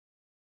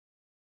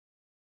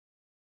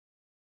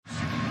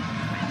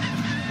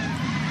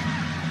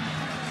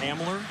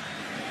Hamler,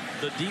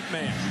 the deep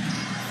man.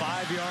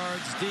 5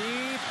 yards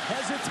deep,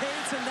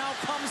 hesitates and now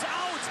comes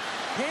out.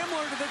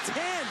 Hamler to the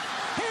 10,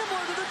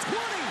 Hamler to the 20,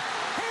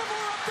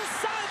 Hamler up the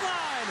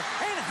sideline,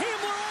 and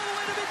Hamler all the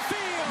way to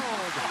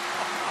midfield.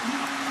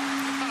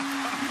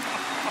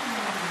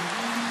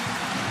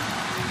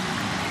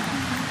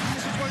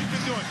 This is what he's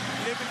been doing.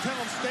 They've been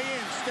telling him, stay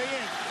in, stay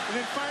in. And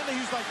then finally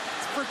he's like,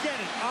 forget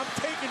it, I'm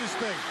taking this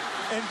thing.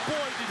 And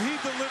boy, did he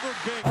deliver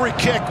big. Every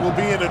kick will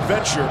be an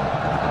adventure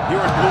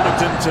here in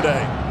Bloomington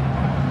today.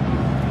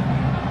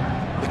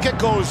 The kick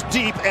goes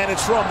deep, and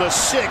it's from the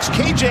 6.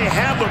 KJ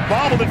Hamler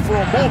bobbled it for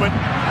a moment.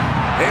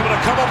 Able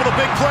to come up with a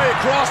big play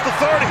across the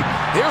 30.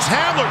 Here's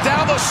Hamler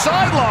down the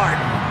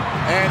sideline.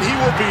 And he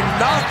will be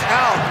knocked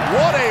out.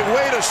 What a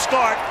way to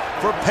start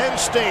for Penn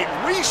State.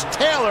 Reese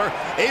Taylor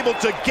able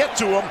to get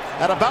to him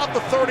at about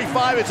the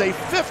 35. It's a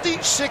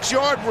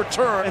 56-yard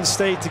return. Penn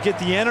State to get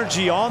the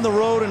energy on the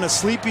road in a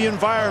sleepy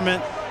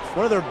environment.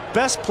 One of their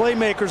best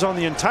playmakers on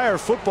the entire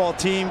football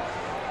team,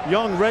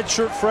 young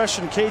redshirt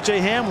freshman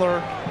KJ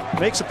Hamler,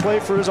 makes a play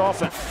for his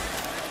offense.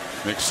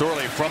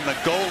 McSorley from the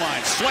goal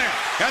line, slant,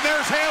 and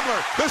there's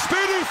Hamler, the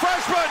speedy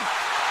freshman.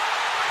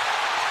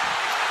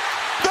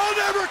 They'll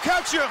never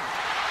catch him.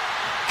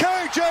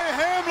 KJ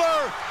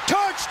Hamler,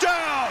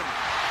 touchdown!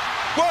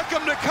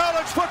 Welcome to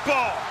college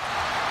football.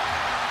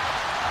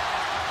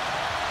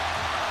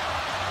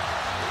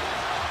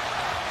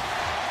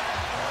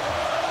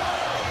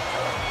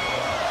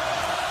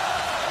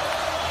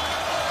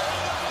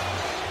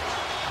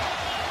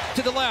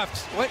 To the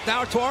left,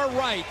 now to our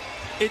right.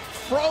 It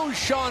throws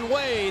Shaun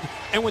Wade,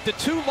 and with the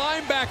 2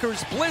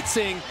 linebackers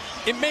blitzing,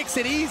 it makes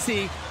it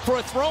easy for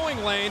a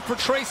throwing lane for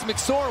Trace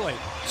McSorley.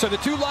 So the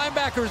 2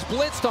 linebackers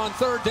blitzed on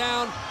 3rd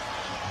down.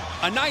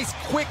 A nice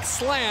quick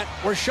slant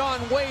where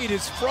Shaun Wade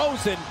is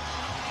frozen,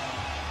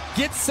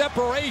 gets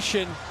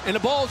separation, and the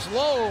ball's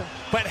low,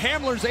 but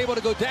Hamler's able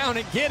to go down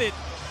and get it.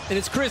 And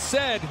as Chris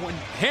said, when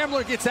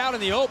Hamler gets out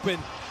in the open,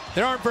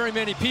 there aren't very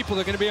many people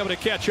that are going to be able to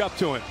catch up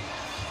to him.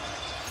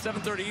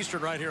 7:30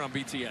 Eastern right here on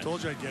BTN.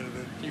 Told you I'd get it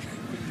in.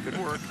 Good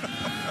work.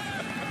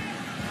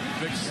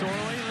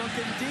 McSorley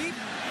looking deep.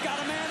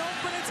 Got a man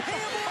open. It's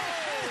Hamler.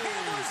 And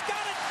Hamler's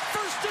got it.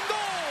 1st and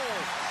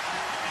goal.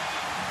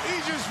 He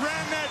just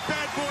ran that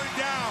bad boy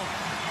down.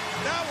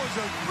 That was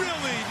a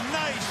really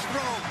nice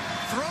throw.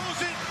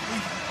 Throws it.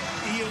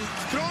 He's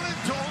thrown it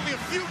to only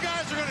a few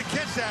guys are going to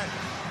catch that.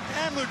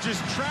 Hamler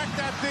just tracked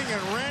that thing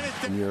and ran it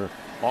down. You're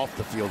off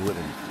the field with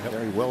him.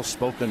 Very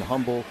well-spoken,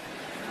 humble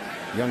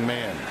young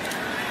man.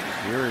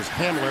 Here is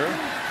Hamler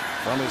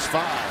from his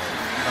 5.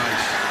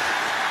 Nice.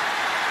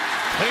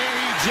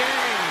 KJ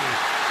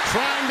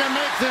trying to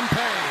make them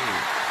pay.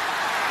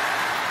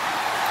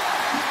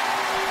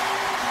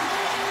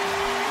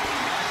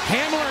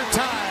 Hamler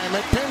time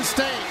at Penn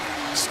State.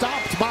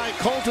 Stopped by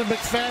Colton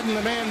McFadden,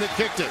 the man that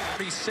kicked it.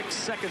 36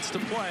 seconds to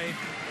play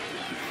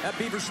at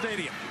Beaver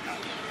Stadium.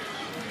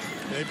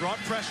 They brought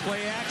pressure.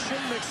 Play action.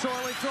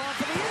 McSorley throwing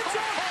for the end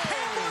zone.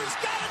 Hamler's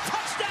got a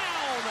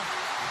touchdown.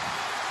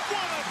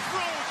 What a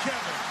throw,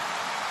 Kevin.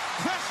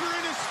 Pressure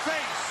in his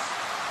face.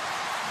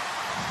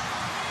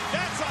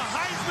 That's a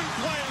Heisman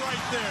play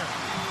right there.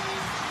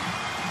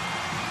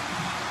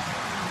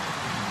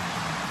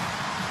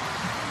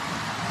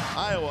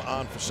 Iowa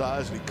on for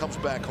size, and he comes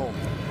back home.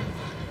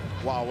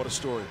 Wow, what a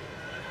story.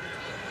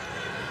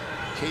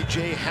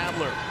 KJ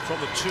Hamler from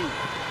the 2.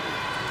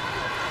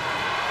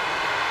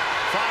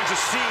 Finds a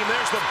seam.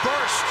 There's the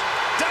burst.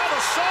 Down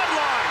the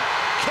sideline.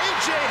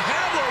 KJ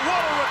Hamler,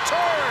 what a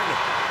return.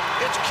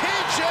 It's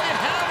KJ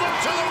Hamler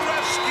to the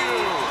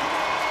rescue.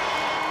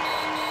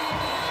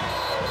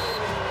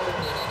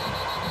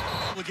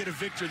 To get a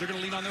victory, they're going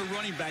to lean on their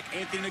running back,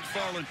 Anthony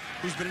McFarland,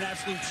 who's been an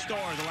absolute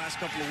star the last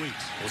couple of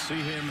weeks. We'll see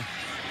him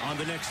on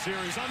the next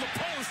series. On the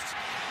post.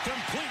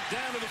 Complete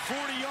down to the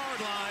 40-yard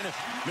line.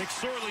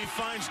 McSorley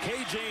finds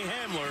KJ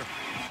Hamler.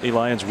 The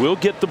Lions will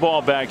get the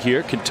ball back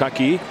here.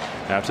 Kentucky,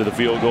 after the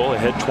field goal,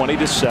 ahead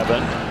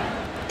 20-7.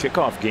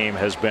 Kickoff game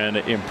has been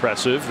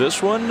impressive.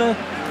 This one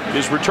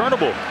is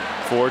returnable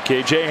for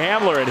KJ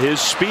Hamler and his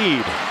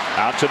speed.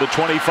 Out to the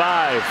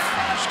 25.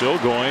 Still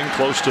going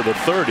close to the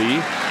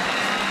 30.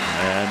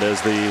 And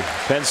as the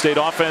Penn State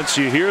offense,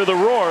 you hear the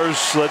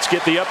roars. Let's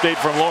get the update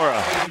from Laura.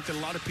 I think that a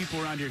lot of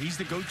people around here, he's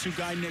the go-to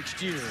guy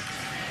next year.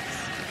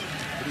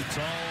 Pretty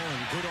tall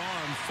and good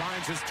arm,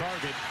 finds his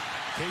target.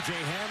 KJ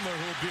Hamler,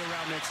 who will be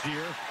around next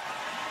year.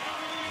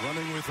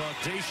 Running with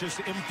audacious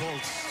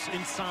impulse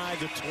inside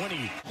the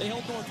 20. They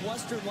held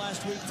Northwestern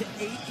last week to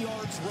 8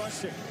 yards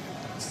rushing.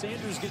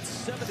 Sanders gets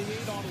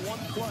 78 on one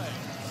play.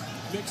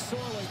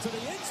 McSorley to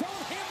the end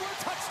zone. Hamler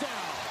touchdown.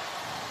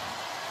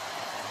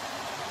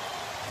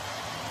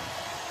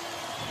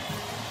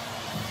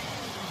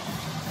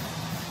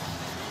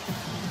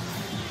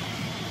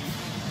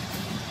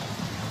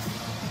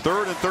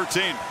 Third and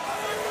 13.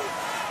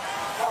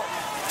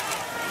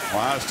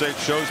 Ohio State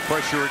shows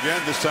pressure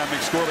again. This time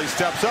McSorley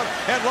steps up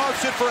and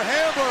lobs it for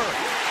Hamler,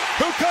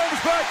 who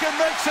comes back and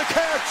makes a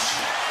catch.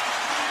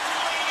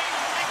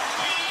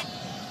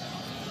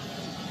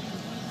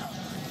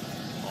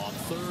 On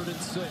 3rd and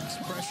 6.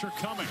 Pressure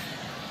coming.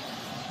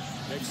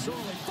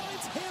 McSorley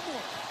finds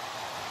Hamler.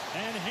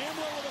 And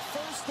Hamler with a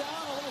first down.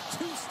 A little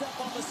two-step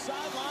on the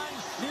sideline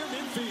near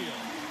midfield.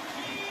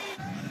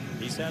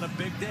 He's had a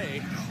big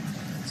day.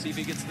 See if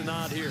he gets the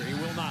nod here. He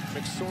will not.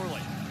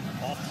 McSorley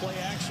off play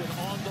action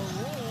on the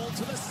roll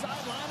to the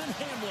sideline, and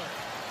Hamler.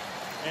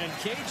 And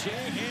KJ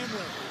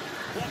Hamler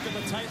walking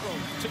the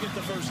tightrope to get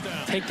the first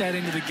down. Take that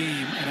into the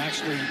game and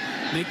actually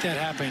make that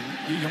happen.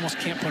 You almost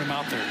can't put him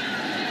out there.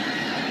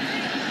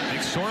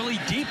 McSorley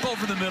deep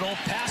over the middle,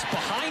 pass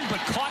behind but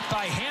caught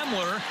by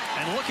Hamler,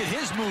 and look at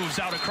his moves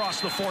out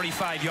across the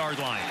 45-yard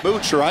line.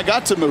 Moocher, I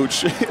got to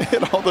mooch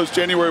in all those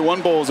January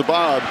 1 bowls of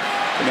Bob,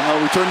 and now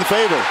return the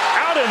favor.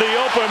 Out in the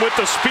open with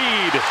the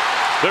speed.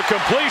 The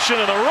completion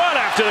and the run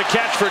after the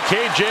catch for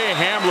KJ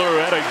Hamler, who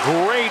had a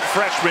great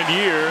freshman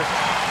year.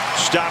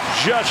 Stopped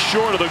just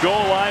short of the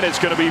goal line. It's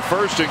going to be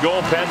first and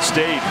goal, Penn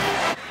State.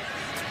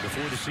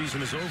 Before the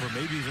season is over,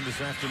 maybe even this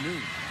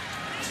afternoon.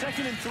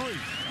 2nd and 3.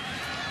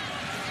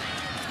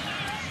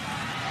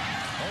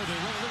 Oh, they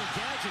run a little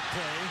gadget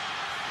play.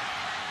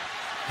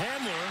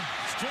 Hamler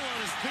still on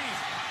his feet.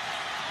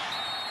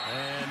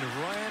 And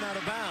ran out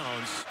of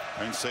bounds.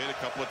 Penn State a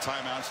couple of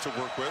timeouts to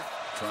work with.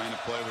 Trying to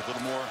play with a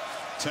little more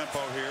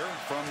tempo here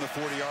from the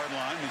 40-yard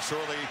line.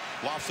 McSorley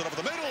lofts it over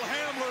the middle.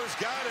 Hamler's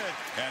got it.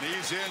 And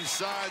he's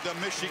inside the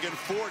Michigan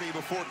 40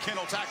 before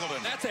Kendall tackled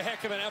him. That's a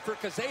heck of an effort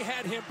because they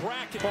had him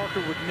bracketed.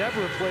 Parker would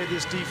never play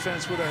this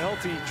defense with a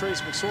healthy Trace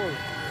McSorley.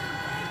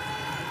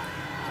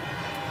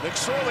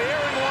 McSorley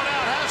airing one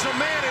out, has a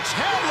man. It's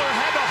Hamler,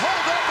 had to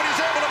hold up, and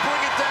he's able to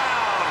bring it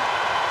down.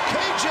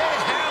 KJ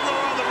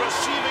Hamler on the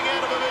receiving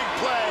end of a big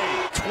play.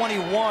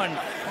 21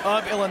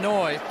 of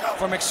Illinois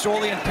for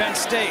McSorley and Penn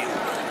State.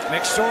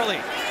 McSorley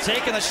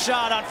taking the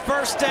shot on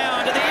first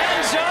down to the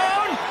end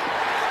zone.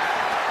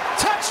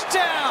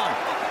 Touchdown!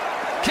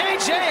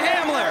 KJ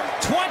Hamler,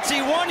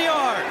 21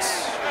 yards.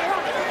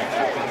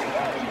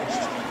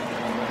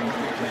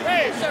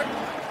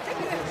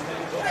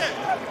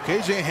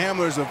 KJ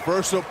Hamler is a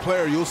versatile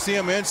player. You'll see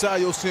him inside,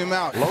 you'll see him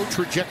out. Low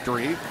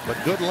trajectory, but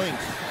good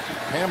length.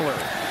 Hamler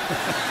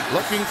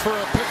looking for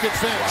a picket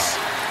fence.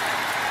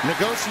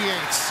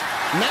 Negotiates,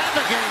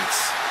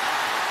 navigates.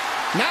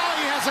 Now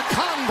he has a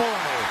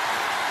convoy.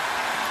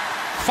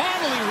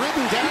 Finally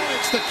ridden down,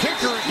 it's the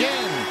kicker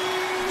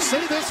again.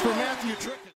 Say this for Matthew Trickett.